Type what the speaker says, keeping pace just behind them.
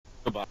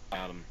Goodbye,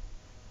 Adam.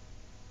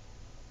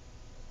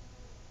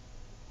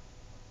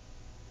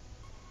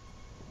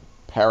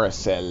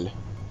 Paracel.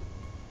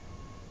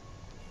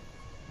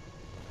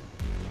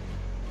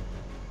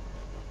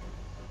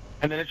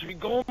 And then it should be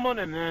Goldman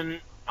and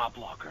then Op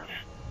Blocker.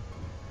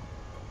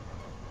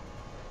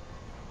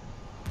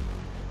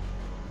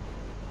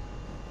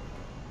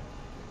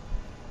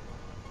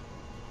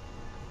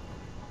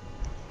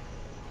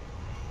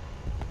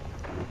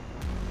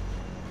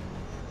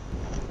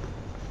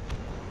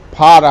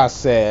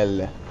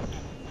 Paracel.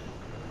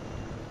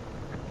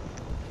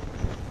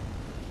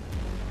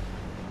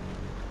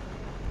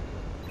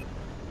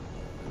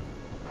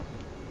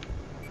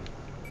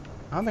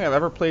 I don't think I've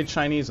ever played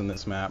Chinese in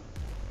this map.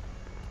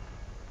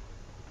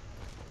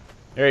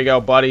 There you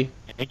go, buddy.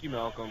 Thank you,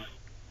 Malcolm.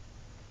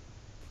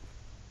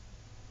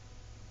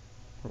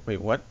 Wait,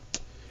 what?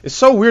 It's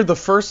so weird the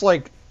first,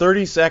 like,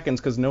 30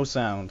 seconds because no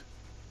sound.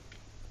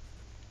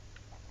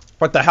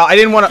 What the hell? I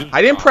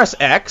didn't press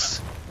X.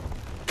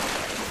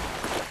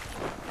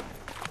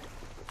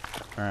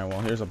 Alright,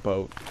 well, here's a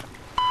boat.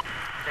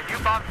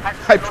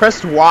 I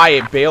pressed Y,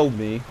 it bailed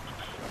me.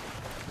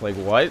 Like,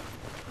 what?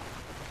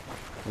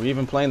 Are we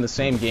even playing the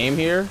same game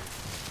here?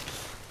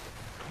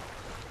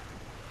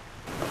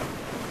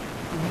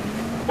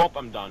 Well,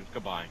 I'm done.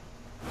 Goodbye.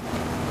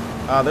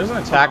 There's an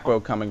attack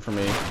boat coming for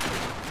me.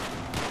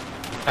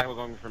 Attack boat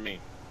coming for me.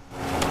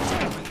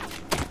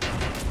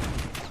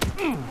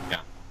 Yeah.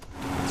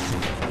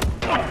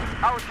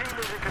 Our team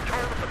is in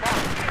control of the boat.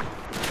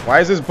 Why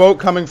is this boat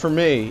coming for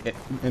me?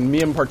 And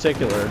me in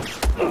particular.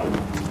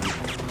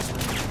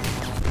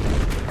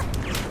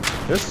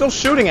 They're still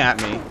shooting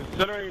at me.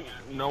 Considering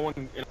no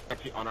one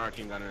on our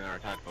team got in our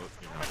attack boat,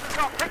 you know.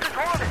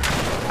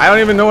 I don't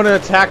even know what an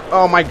attack...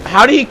 Oh my...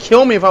 How did he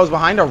kill me if I was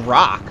behind a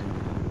rock?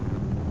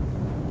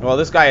 Well,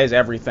 this guy has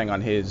everything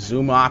on his.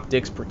 Zoom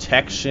optics,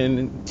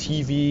 protection,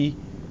 TV.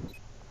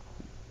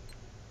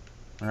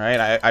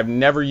 Alright, I've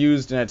never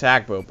used an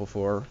attack boat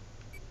before.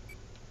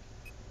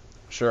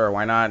 Sure,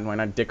 why not? Why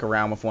not dick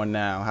around with one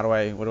now?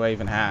 What do I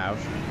even have?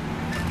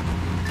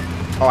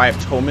 Oh, I have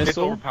tow missile? It's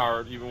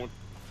overpowered, even with...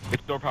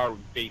 It's overpowered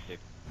with basic.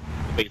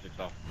 The basic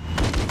stuff.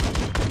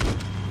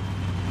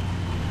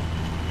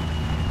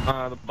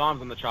 The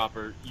bombs on the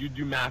chopper, you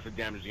do massive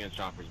damage against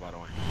choppers, by the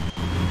way.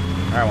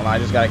 Alright, well, now I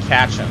just gotta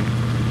catch him.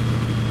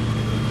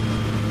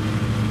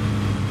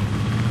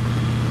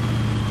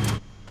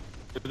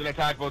 There's an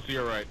attack boat to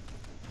your right.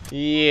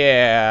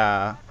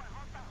 Yeah.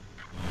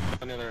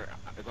 It's on the other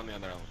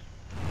island.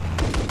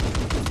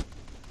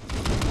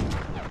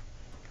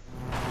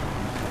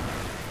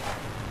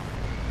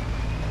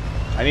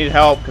 I need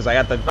help because I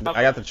got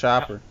the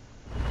chopper.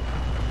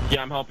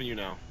 Yeah, I'm helping you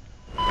now.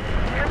 The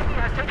enemy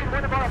has taken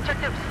one of our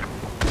objectives.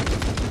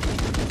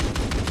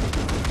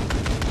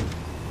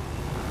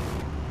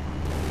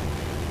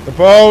 The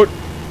boat.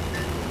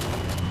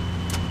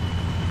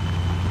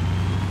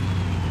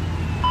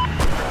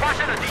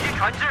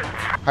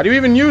 How do you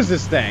even use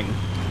this thing?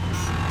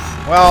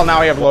 Well, now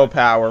we have low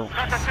power.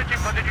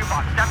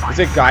 Is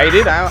it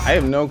guided? I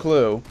have no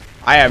clue.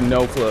 I have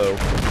no clue.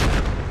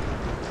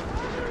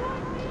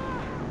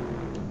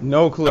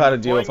 No clue how to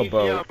deal with a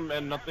boat.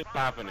 And nothing's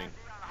happening.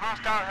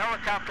 Hostile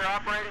helicopter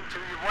operating to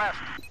the west.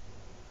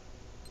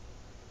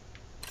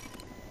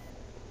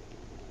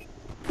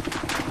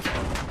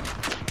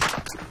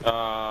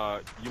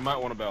 You might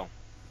want to bail.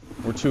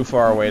 We're too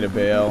far away to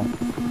bail.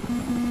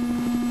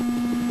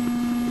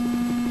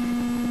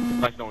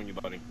 Nice knowing you,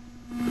 buddy.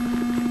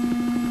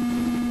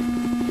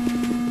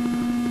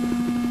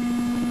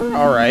 We're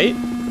alright.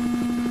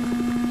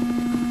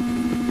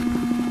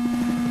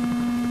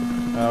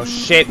 Oh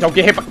shit, don't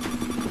get hit by... Woo!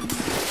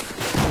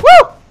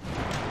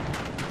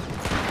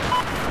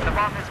 The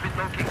bomb has been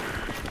located.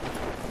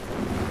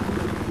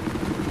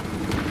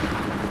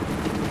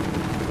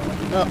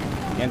 No,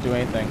 can't do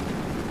anything.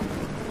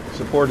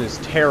 Support is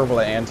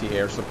terrible at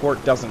anti-air.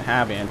 Support doesn't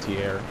have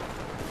anti-air.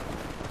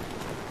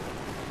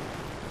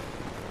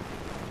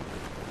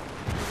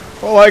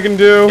 All I can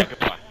do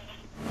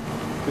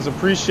is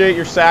appreciate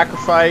your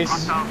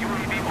sacrifice.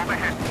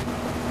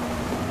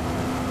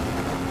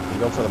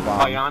 Go for the bomb.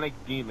 Bionic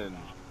Demon.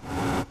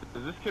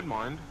 Does this kid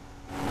mind?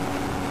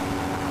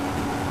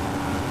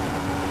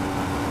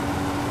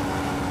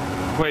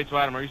 Wait, so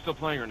Adam, are you still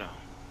playing or no?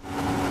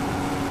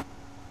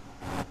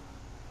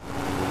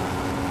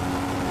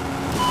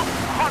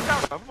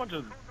 I have a bunch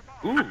of...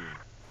 Ooh.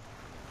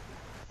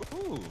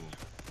 Ooh.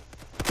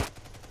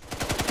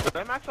 Did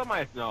I max out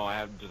my... No,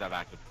 I just have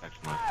active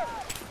protection.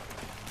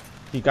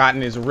 He got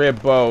in his rib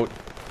boat,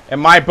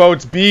 and my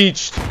boat's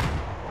beached.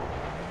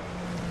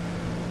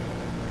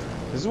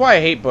 This is why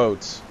I hate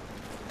boats.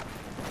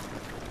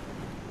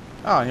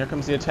 Oh, and here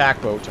comes the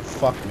attack boat to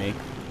fuck me.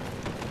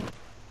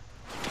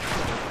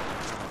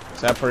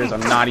 Sad part is I'm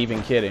not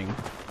even kidding.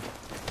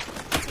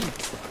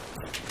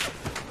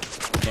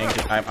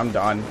 I'm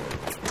done.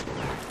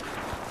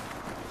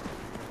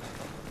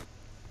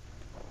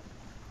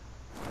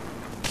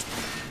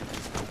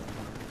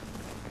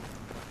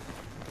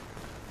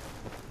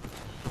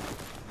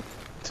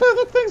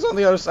 The thing's on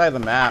the other side of the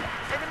map.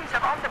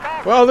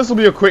 Well, this will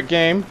be a quick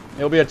game.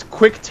 It'll be a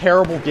quick,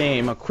 terrible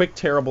game. A quick,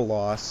 terrible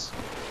loss.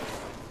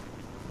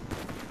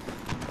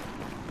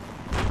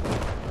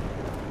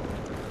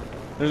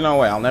 There's no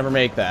way. I'll never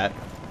make that.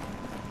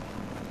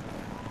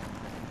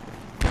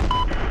 The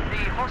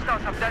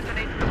hostiles have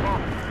detonated the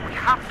bomb. We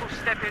have to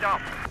step it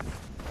up.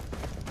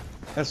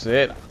 That's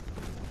it.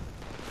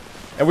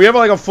 And we have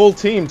like a full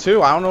team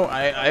too. I don't know.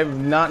 I've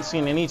not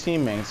seen any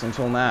teammates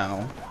until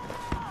now.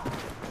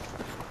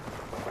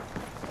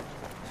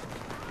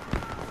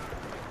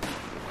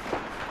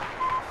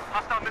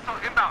 Hostile missile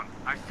inbound.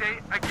 I say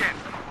again.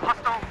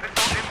 Hostile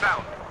missile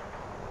inbound.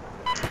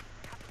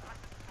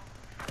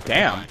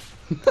 Damn.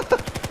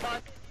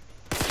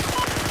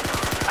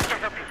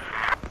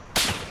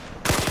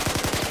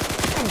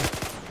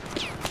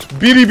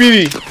 Beady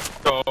beady.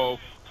 Oh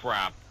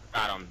crap,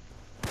 Adam.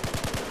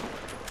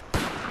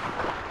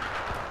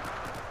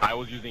 I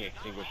was using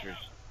extinguishers.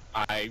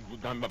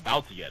 I'm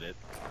about to get it.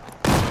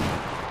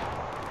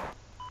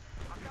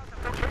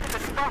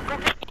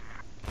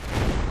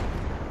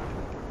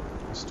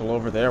 Still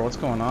over there. What's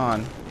going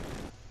on?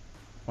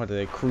 What, did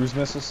they cruise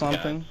missile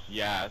something?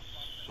 Yes,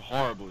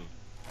 horribly.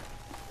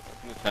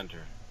 In the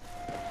center.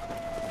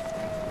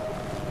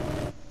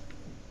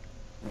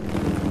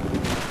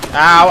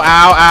 Ow,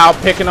 ow, ow.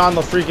 Picking on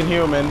the freaking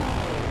human.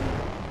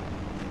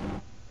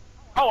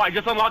 Oh, I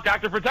just unlocked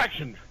active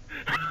protection.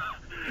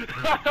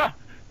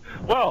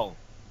 Well,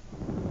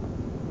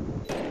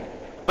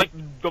 like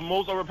the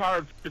most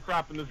overpowered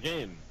crap in this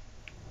game.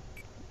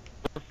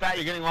 The fact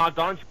you're getting locked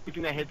on,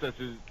 something that hits us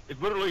it's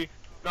literally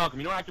Malcolm.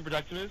 You know what active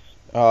protection is?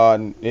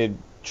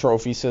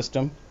 Trophy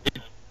system.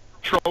 It's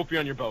trophy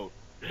on your boat.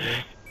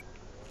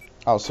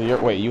 Oh,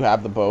 so wait, you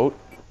have the boat?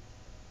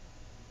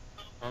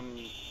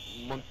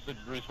 Once it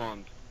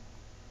respawns.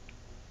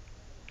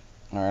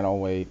 Alright, I'll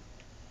wait.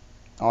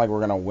 I don't think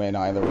we're gonna win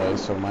either way,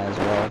 so might as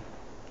well.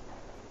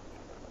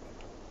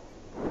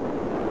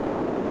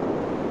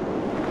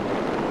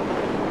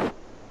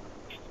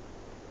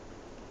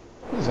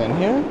 Who's in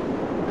here?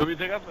 Who we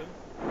take us in?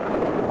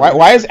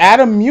 Why is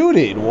Adam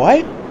muted?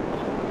 What?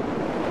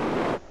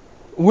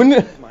 Wouldn't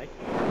it... Mike.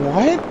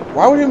 What?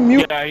 Why would he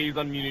mute? Yeah, he's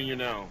unmuting you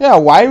now. Yeah,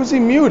 why was he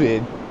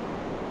muted?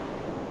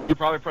 You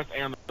probably pressed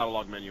A on the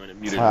dialogue menu and it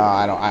muted.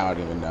 I don't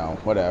even know.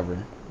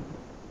 Whatever.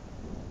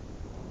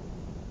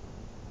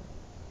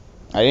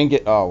 I didn't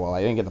get. Oh well,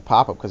 I didn't get the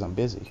pop up because I'm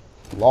busy.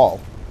 Lol.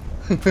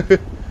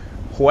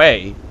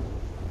 Hui.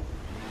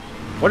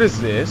 What is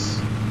this?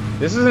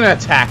 This is an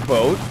attack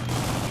boat.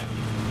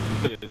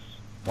 It is.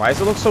 Why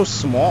does it look so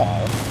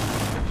small?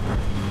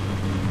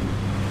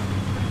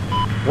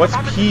 What's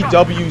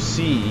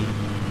PWC?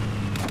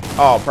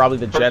 Oh, probably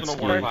the jet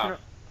ski.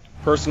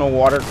 Personal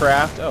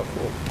watercraft. Oh,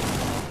 cool.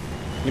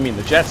 You mean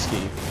the jet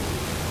ski?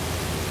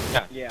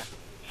 Yeah. Yeah.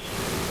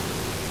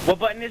 What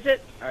button is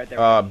it? Alright,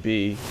 there.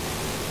 B.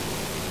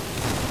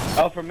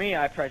 Oh, for me,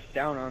 I pressed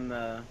down on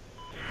the...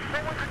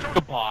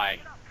 Goodbye.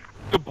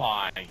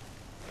 Goodbye.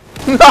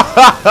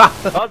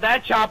 Oh,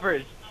 that chopper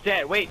is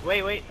dead. Wait.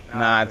 Oh,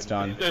 Nah, it's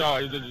done.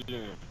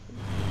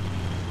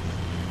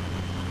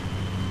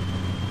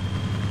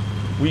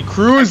 We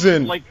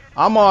cruising. Like,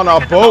 I'm on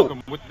a boat.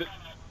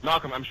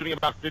 Malcolm, I'm shooting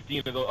about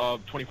 15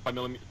 of 25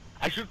 millimeter.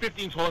 I shoot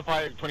 15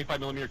 25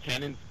 millimeter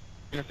cannons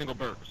in a single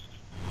burst.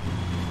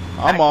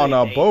 I'm on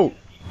a boat.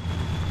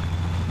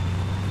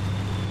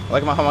 I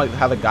like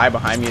how the guy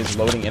behind me is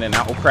loading in and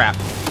out. Oh crap!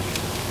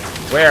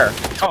 Where?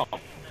 Oh.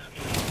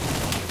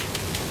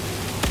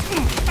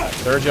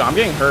 Sergio, I'm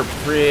getting hurt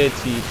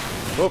pretty.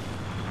 Whoop.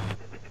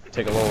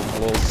 Take a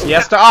little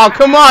siesta. Oh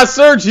come on,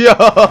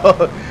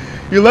 Sergio!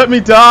 You let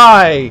me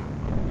die.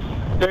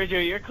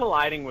 Sergio, you're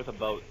colliding with a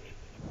boat.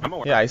 I'm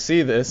aware. Yeah, I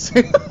see this.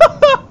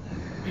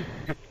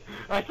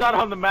 I saw it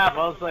on the map.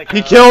 I was like,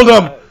 He killed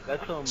him.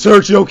 That's some...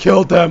 Sergio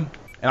killed them.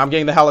 And I'm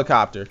getting the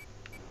helicopter.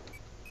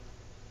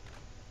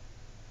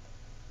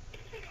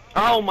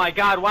 Oh my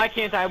God! Why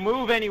can't I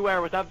move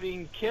anywhere without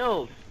being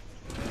killed?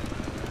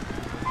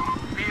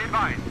 Be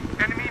advised.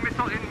 Enemy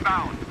missile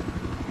inbound.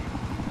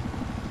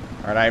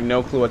 Alright, I have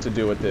no clue what to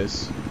do with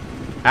this.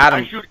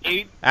 Adam, I shoot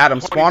 8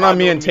 Adam, spawn on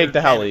me and take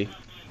the heli.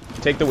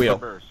 Take the wheel.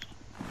 The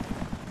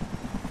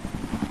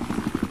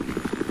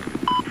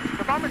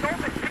bomb is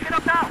open. Pick it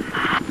up now.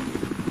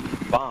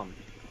 Bomb.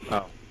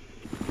 Oh.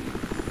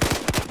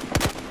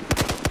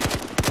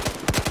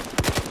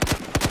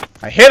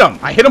 I hit him!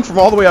 I hit him from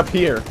all the way up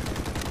here.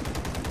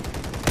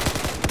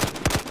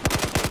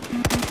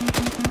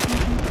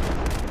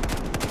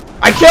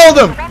 I killed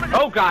him!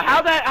 Oh God!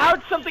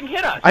 How'd something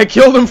hit us? I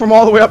killed him from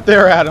all the way up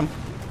there, Adam.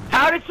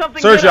 How did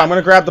something hit us? Sergio, I'm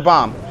gonna grab the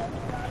bomb.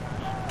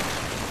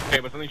 Okay,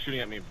 but something's shooting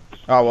at me.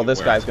 Oh, well,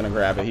 this guy's gonna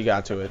grab it. He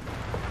got to it.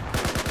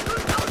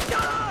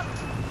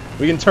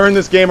 We can turn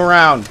this game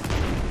around.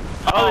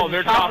 Oh,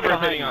 they're chopper choppers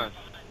behind hitting you. us.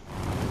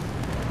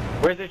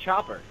 Where's the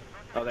chopper?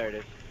 Oh, there it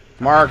is.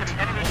 Marked.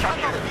 Enemy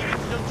chopper.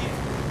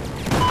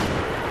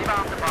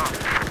 Inbound the bomb.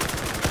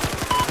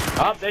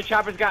 Oh, that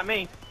chopper's got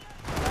me.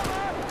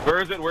 Where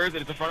is it? Where is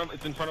it? It's in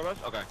front of us?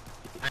 Okay.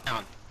 Hang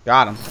on.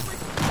 Got him.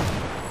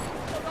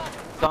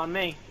 It's on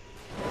me.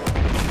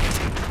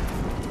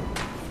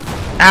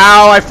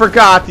 Ow, I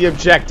forgot the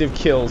objective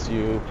kills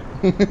you.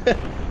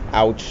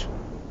 Ouch.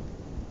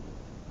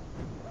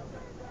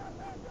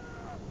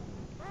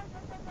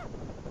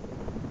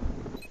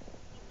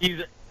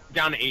 He's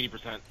down to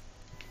 80%.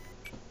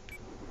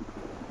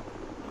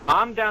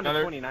 I'm down to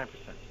Another- 29%.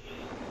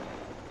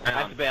 I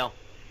have to bail.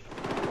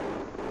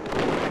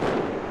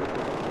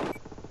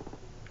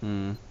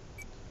 Hmm.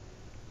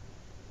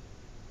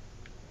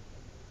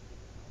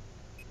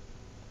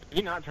 Did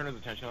he not turn his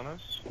attention on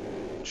us?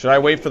 Should I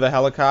wait for the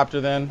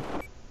helicopter then?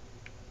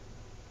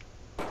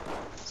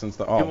 Since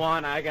the You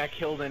won, I got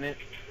killed in it.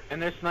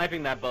 And they're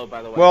sniping that boat,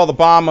 by the way. well, the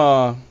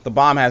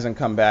bomb hasn't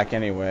come back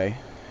anyway.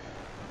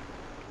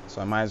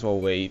 So I might as well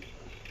wait.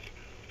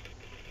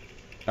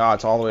 Oh,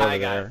 it's all the way over I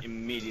there. got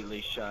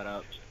immediately shut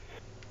up.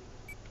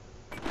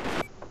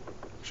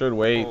 Should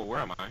wait. Oh, where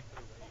am I?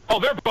 Oh,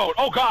 their boat!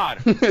 Oh,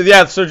 God!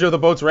 Yeah, Sergio, the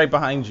boat's right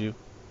behind you.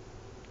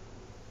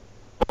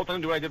 Both of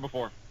them do what I did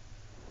before.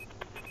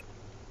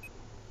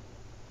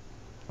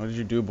 What did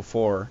you do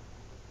before?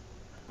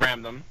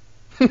 Ram them.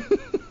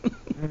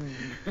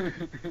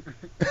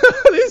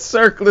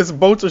 These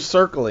boats are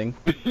circling.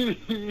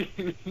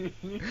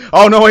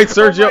 Oh no, wait,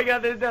 Sergio. Oh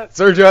my God,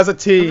 Sergio has a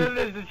T.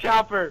 there's the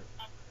chopper.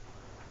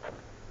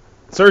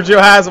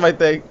 Sergio has him, I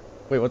think.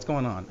 Wait, what's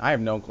going on? I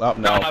have no. Oh,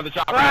 No, no. the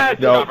chopper. Ah,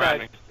 The no. chopper had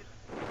me.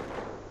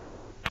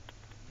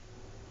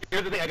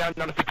 Here's the thing, I got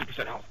another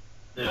 50% health.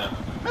 Yeah.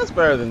 That's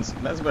better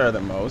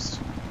than most.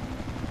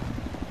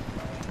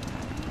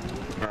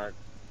 Alright.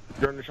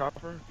 You're in the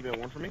chopper? Give me a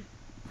one for me.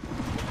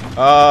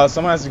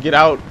 Someone has to get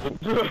out.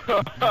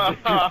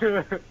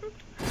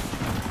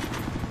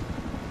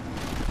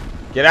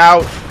 Get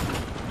out.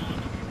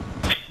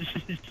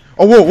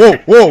 Oh, whoa, whoa,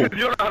 whoa. You don't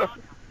know how to...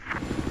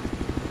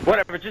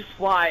 Whatever, just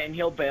fly and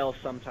he'll bail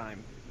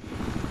sometime.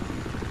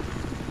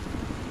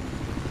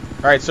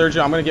 Alright,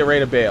 Sergio, I'm gonna get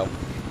ready to bail.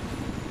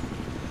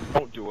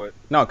 Don't do it.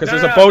 No, because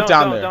there's a boat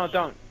down there.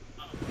 Don't.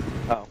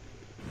 Oh.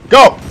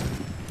 Go!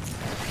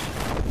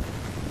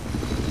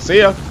 See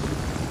ya.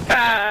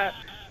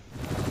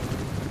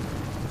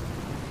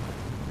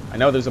 I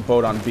know there's a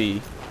boat on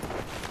B.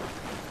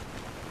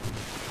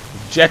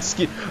 Jet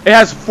ski. It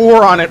has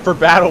 4 on it for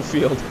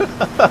Battlefield.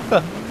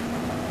 A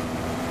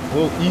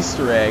little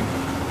Easter egg.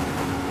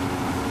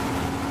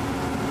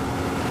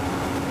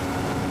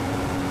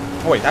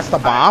 Oh, wait, that's the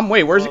bomb?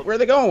 Wait, where are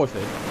they going with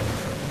it?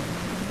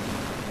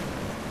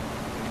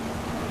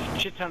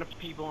 Shit ton of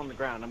people on the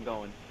ground. I'm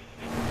going.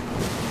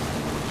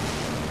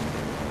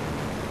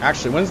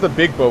 Actually, when's the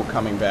big boat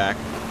coming back?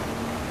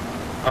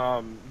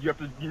 You have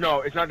to,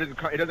 it's not,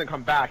 it doesn't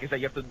come back, it's that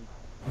you have to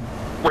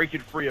break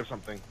it free of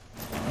something.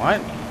 What?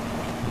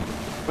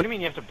 What do you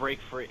mean you have to break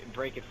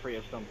it free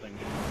of something?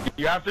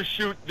 You have to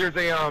shoot, there's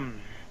a,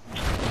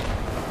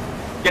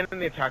 get in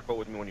the attack boat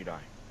with me when you die.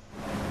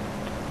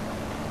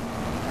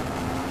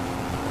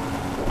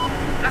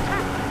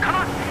 Come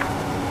on!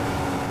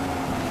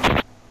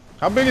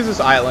 How big is this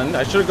island?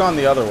 I should have gone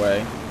the other way.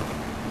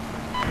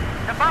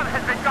 The bomb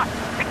has been got.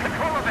 Take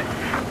control of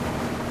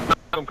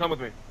it. Come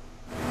with me.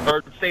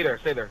 Or stay there,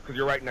 because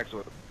you're right next to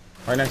it.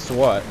 Right next to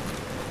what?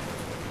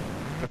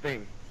 The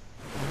thing.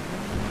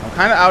 I'm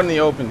kind of out in the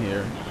open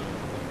here.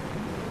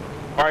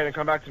 Alright, then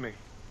come back to me.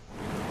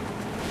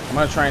 I'm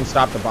gonna try and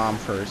stop the bomb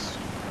first.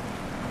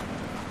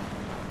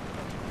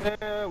 The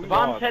The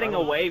bomb's heading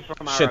away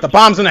from our... Shit, the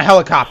bomb's in a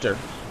helicopter.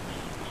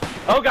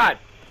 Oh, God!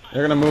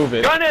 They're gonna move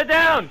it. Gun it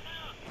down!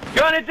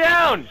 Gun it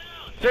down!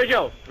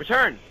 Sergio,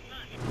 return.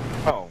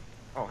 Oh,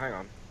 hang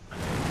on.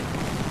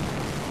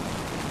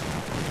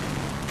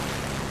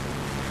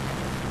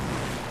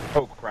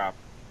 Oh, crap.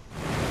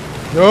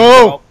 No!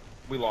 Well,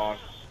 we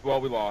lost.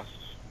 Well, we lost.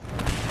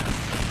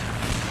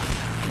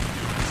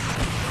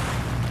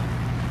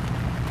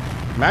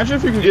 Imagine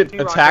if you could get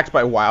attacked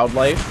by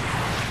wildlife.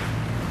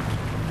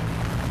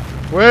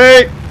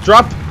 Wait!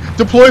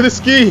 Deploy the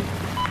ski! The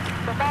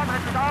bomb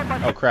has been armed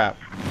by Oh, crap.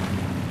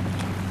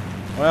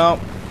 Well,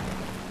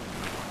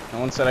 no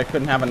one said I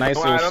couldn't have a nice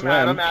little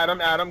swim.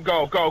 Adam,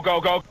 go.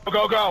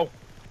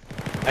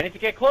 I need to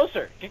get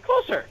closer. Get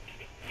closer.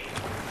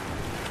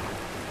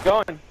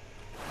 Going.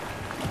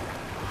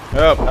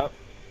 Oh.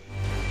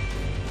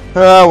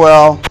 Oh,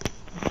 well.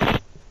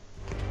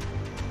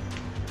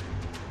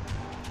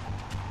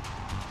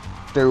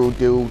 Do. I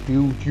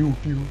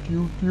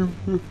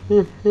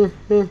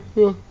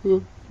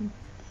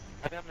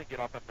think I'm gonna get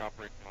off after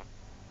operation on.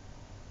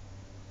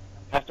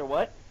 After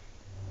what?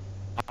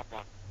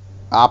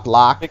 Op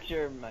lock. Fix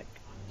your mic.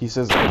 He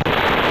says,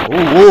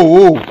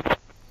 ooh.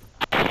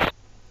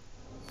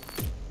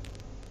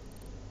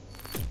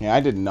 Yeah, I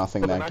did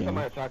nothing that game.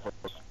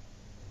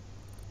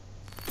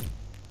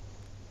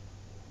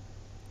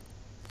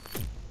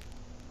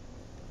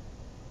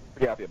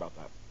 Pretty happy about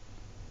that.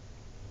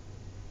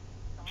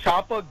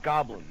 Choppa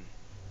Goblin.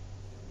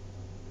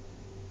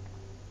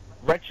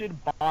 Wretched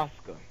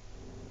Bosca.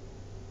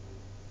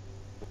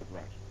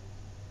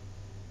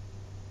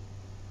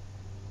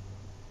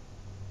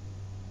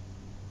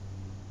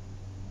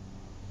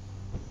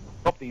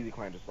 Oh, the easy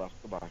climb just left.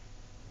 Goodbye.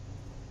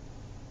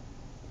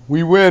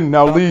 We win,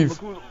 now leave.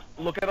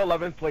 Look at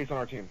 11th place on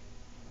our team.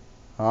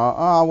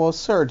 Well,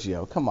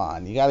 Sergio, come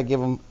on. You got to give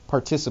him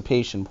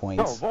participation No,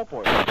 points. Vault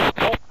Boy.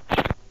 Vault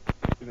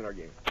is in our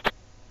game.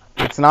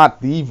 It's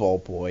not the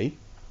Vault Boy.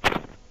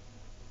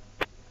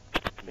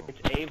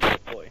 It's a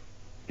Vault Boy.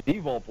 The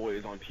Vault Boy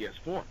is on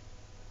PS4.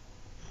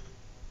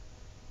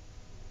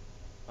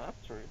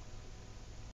 That's right.